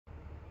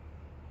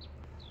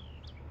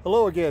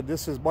Hello again,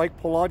 this is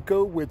Mike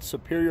Polanco with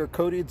Superior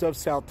Coatings of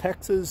South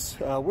Texas.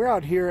 We're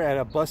out here at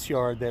a bus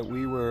yard that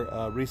we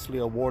were recently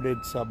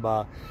awarded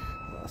some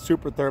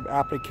Super Therm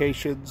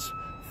applications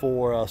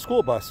for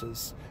school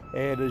buses.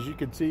 And as you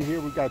can see here,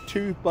 we've got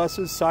two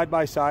buses side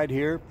by side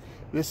here.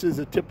 This is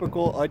a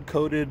typical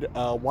uncoated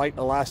white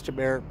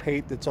elastomeric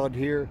paint that's on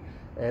here.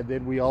 And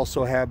then we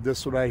also have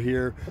this one right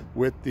here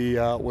with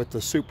the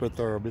Super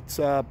Therm. It's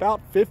about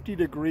 50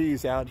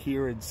 degrees out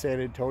here in San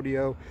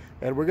Antonio,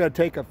 and we're going to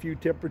take a few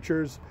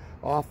temperatures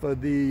off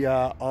of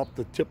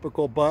the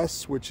typical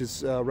bus, which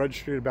is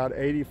registered about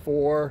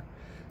 84,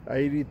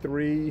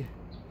 83,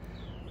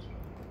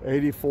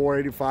 84,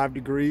 85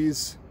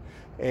 degrees,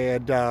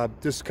 and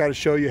just kind of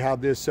show you how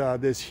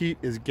this heat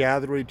is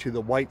gathering to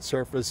the white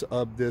surface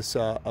of this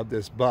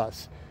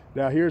bus.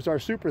 Now here's our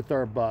Super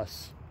Therm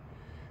bus.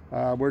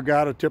 We've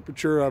got a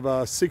temperature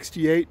of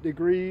 68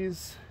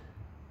 degrees,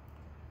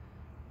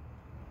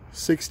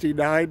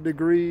 69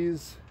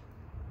 degrees,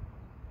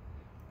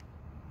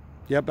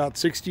 yeah, about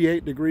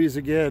 68 degrees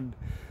again.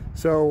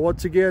 So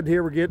once again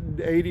here we're getting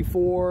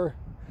 84,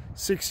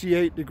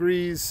 68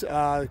 degrees,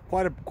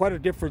 quite a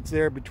difference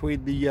there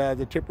between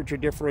the temperature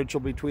differential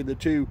between the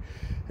two.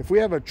 If we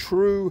have a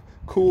true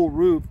cool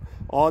roof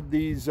on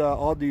these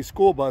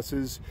school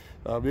buses,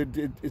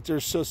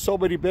 there's so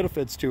many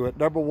benefits to it.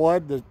 Number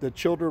one, the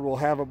children will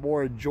have a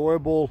more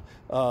enjoyable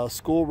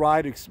bus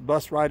ride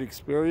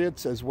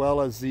experience, as well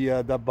as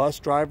the bus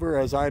driver.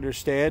 As I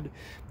understand,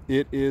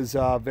 it is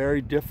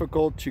very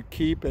difficult to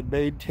keep and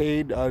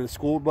maintain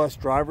school bus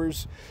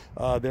drivers.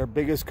 Their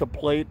biggest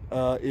complaint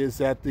is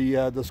that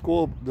the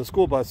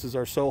school buses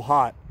are so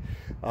hot.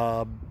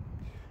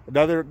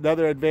 Another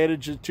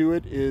advantage to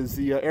it is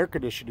the air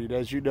conditioning.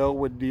 As you know,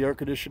 when the air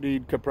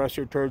conditioning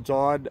compressor turns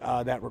on,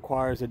 that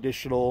requires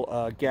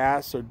additional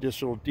gas or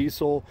additional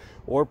diesel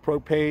or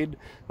propane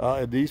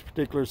in these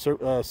particular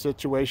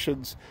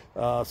situations,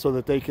 so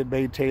that they can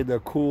maintain the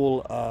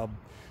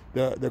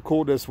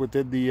coolness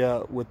within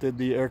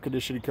the air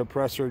conditioning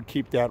compressor and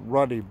keep that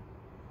running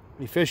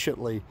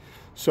efficiently.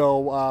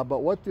 So but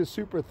what this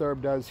Super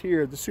Therm does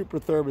here, the Super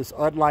Therm is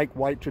unlike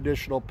white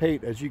traditional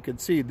paint. As you can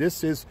see,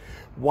 this is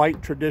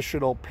white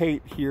traditional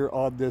paint here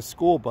on this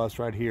school bus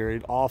right here.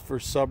 It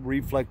offers some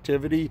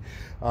reflectivity,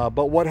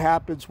 but what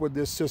happens when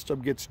this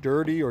system gets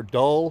dirty or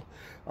dull?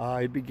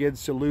 It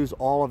begins to lose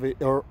all of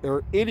it,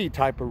 or any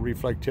type of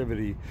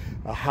reflectivity.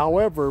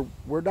 However,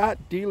 we're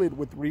not dealing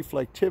with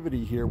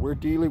reflectivity here. We're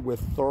dealing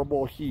with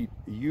thermal heat,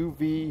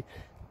 UV,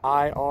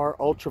 IR,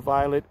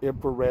 ultraviolet,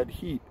 infrared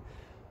heat,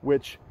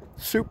 which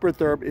Super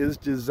Therm is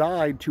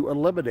designed to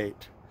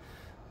eliminate.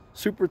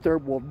 Super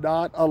Therm will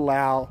not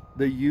allow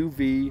the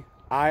UV,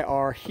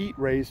 IR heat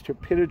rays to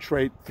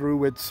penetrate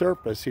through its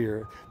surface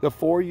here. The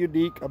four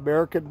unique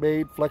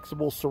American-made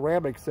flexible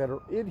ceramics that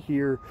are in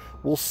here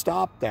will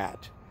stop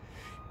that,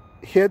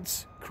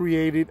 hence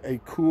creating a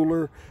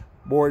cooler,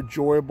 more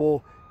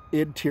enjoyable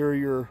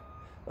interior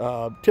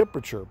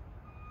temperature.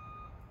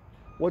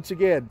 Once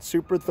again,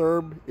 Super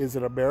Therm is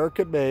an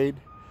American-made,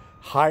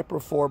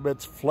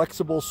 high-performance,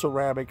 flexible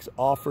ceramics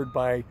offered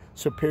by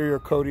Superior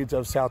Coatings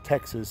of South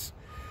Texas.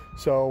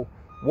 So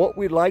what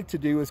we'd like to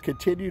do is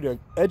continue to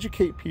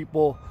educate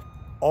people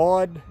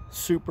on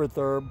Super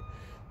Therm,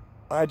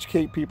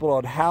 educate people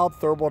on how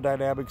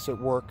thermodynamics at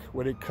work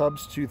when it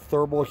comes to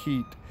thermal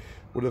heat.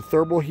 When the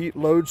thermal heat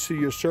loads to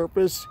your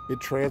surface, it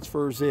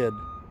transfers in.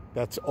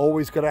 That's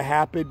always going to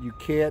happen. You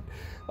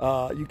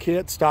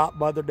can't stop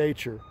Mother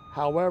Nature.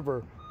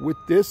 However, with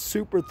this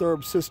Super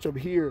Therm system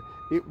here,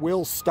 it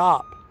will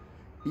stop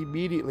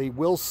immediately,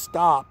 will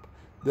stop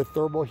the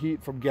thermal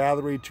heat from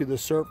gathering to the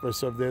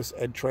surface of this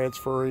and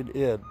transferring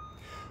in.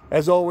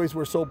 As always,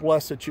 we're so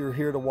blessed that you're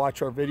here to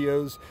watch our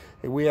videos,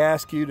 and we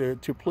ask you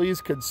to please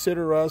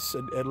consider us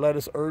and let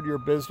us earn your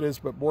business,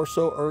 but more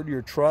so earn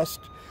your trust.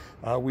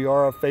 We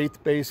are a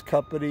faith-based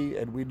company,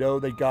 and we know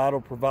that God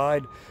will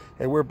provide,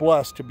 and we're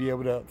blessed to be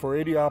able to, for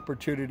any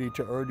opportunity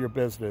to earn your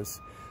business.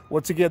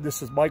 Once again,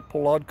 this is Mike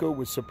Polanco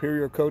with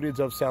Superior Coatings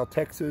of South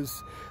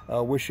Texas,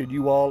 wishing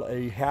you all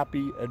a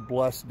happy and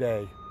blessed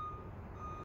day.